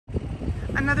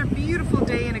Another beautiful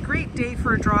day and a great day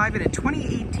for a drive in a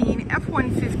 2018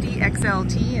 F-150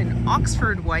 XLT in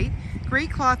Oxford white, gray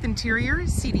cloth interior,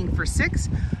 seating for 6,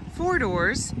 4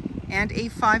 doors, and a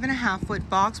 5.5-foot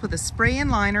box with a spray-in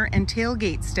liner and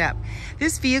tailgate step.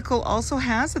 This vehicle also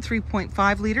has a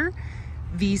 3.5-liter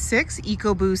V6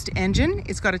 EcoBoost engine.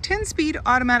 It's got a 10-speed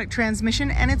automatic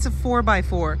transmission and it's a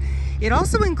 4x4. It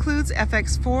also includes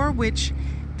FX4, which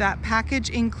that package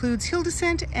includes hill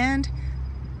descent and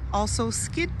also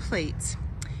skid plates.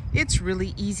 It's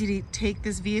really easy to take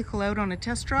this vehicle out on a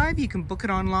test drive. You can book it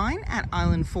online at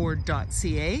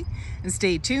islandford.ca. And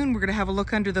stay tuned, we're going to have a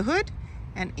look under the hood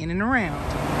and in and around.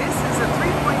 This is a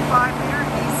 3.5-liter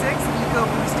V6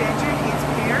 EcoBoost engine. It's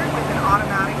paired with an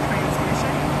automatic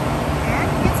transmission and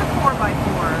it's a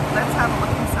 4x4. Let's have a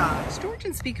look inside. Storage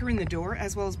and speaker in the door,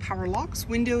 as well as power locks,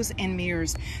 windows, and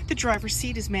mirrors. The driver's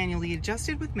seat is manually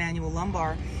adjusted with manual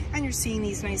lumbar, and you're seeing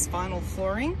these nice vinyl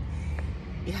flooring.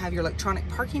 You have your electronic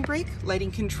parking brake,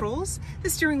 lighting controls, the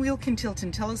steering wheel can tilt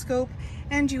and telescope,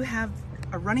 and you have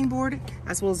a running board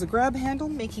as well as a grab handle,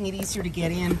 making it easier to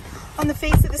get in. On the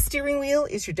face of the steering wheel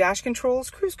is your dash controls,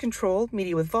 cruise control,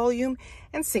 media with volume,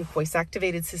 and sync voice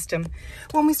activated system.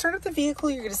 When we start up the vehicle,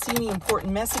 you're going to see any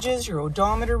important messages, your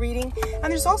odometer reading,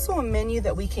 and there's also a menu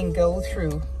that we can go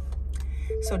through.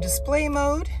 So display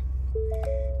mode,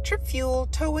 trip fuel,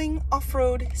 towing,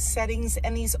 off-road, settings,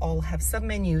 and these all have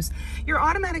sub-menus. Your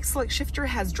automatic select shifter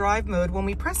has drive mode. When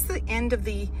we press the end of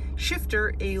the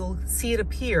shifter, you'll see it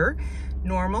appear.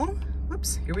 Normal,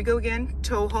 whoops, here we go again,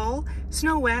 tow haul,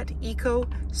 snow wet, eco,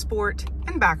 sport,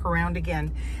 and back around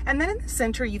again. And then in the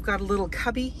center, you've got a little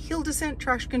cubby, hill descent,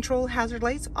 traction control, hazard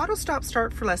lights, auto stop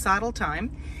start for less idle time.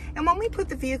 And when we put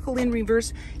the vehicle in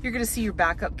reverse, you're gonna see your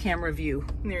backup camera view.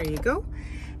 And there you go.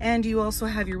 And you also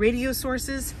have your radio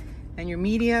sources and your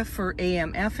media for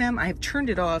AM, FM. I have turned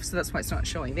it off, so that's why it's not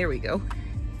showing. There we go.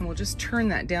 And we'll just turn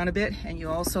that down a bit, and you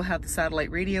also have the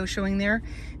satellite radio showing there.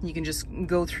 And you can just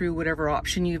go through whatever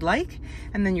option you'd like.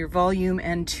 And then your volume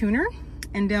and tuner.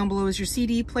 And down below is your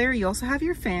CD player. You also have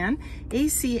your fan,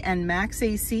 AC and max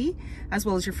AC, as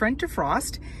well as your front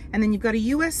defrost. And then you've got a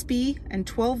USB and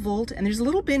 12 volt, and there's a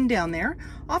little bin down there.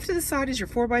 Off to the side is your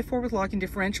 4x4 with locking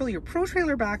differential, your Pro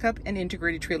Trailer backup, and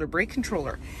integrated trailer brake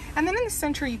controller. And then in the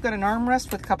center, you've got an armrest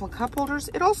with a couple of cup holders.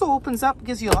 It also opens up,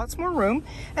 gives you lots more room.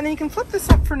 And then you can flip this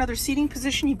up for another seating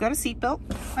position. You've got a seat belt,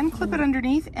 unclip it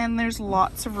underneath, and there's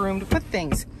lots of room to put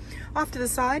things. Off to the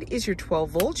side is your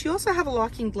 12 volts. You also have a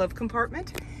locking glove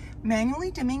compartment,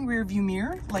 manually dimming rear view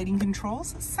mirror, lighting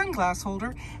controls, sunglass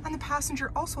holder, and the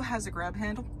passenger also has a grab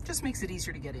handle. Just makes it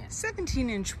easier to get in.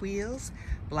 17-inch wheels,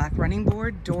 black running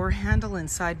board, door handle,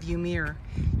 and side view mirror.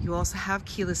 You also have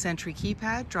keyless entry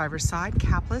keypad, driver's side,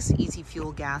 capless, easy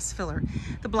fuel gas filler.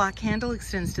 The black handle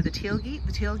extends to the tailgate.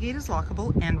 The tailgate is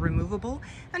lockable and removable.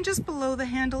 And just below the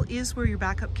handle is where your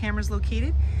backup camera is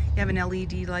located. You have an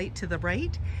LED light to the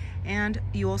right. And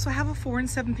you also have a 4- and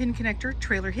 7-pin connector,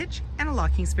 trailer hitch, and a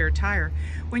locking spare tire.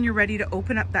 When you're ready to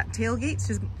open up that tailgate,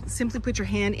 just simply put your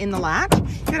hand in the latch.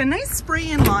 You got a nice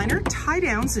spray-in liner, tie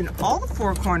downs in all the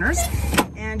 4 corners,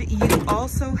 and you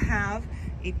also have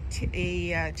a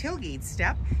tailgate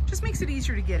step. Just makes it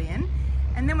easier to get in.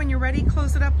 And then when you're ready,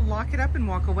 close it up, lock it up, and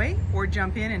walk away, or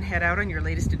jump in and head out on your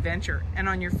latest adventure. And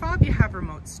on your fob, you have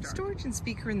remote start. Storage and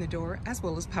speaker in the door, as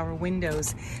well as power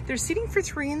windows. There's seating for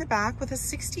 3 in the back with a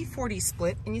 60-40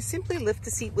 split, and you simply lift the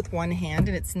seat with one hand,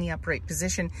 and it's in the upright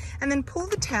position. And then pull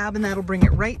the tab, and that'll bring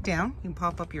it right down. You can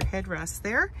pop up your headrest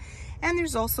there. And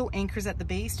there's also anchors at the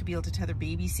base to be able to tether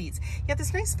baby seats. You have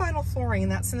this nice vinyl flooring,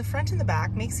 and that's in the front and the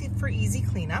back, makes it for easy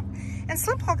cleanup. And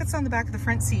slip pockets on the back of the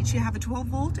front seats. You have a 12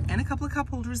 volt and a couple of cup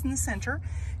holders in the center,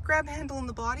 grab handle in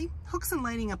the body, hooks and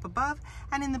lighting up above,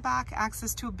 and in the back,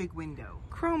 access to a big window.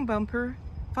 Chrome bumper,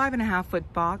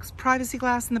 5.5-foot box, privacy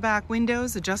glass in the back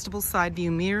windows, adjustable side view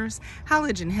mirrors,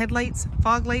 halogen headlights,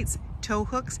 fog lights, tow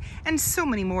hooks, and so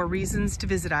many more reasons to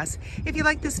visit us. If you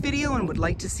like this video and would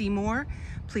like to see more,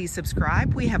 please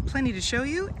subscribe. We have plenty to show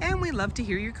you, and we love to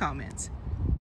hear your comments.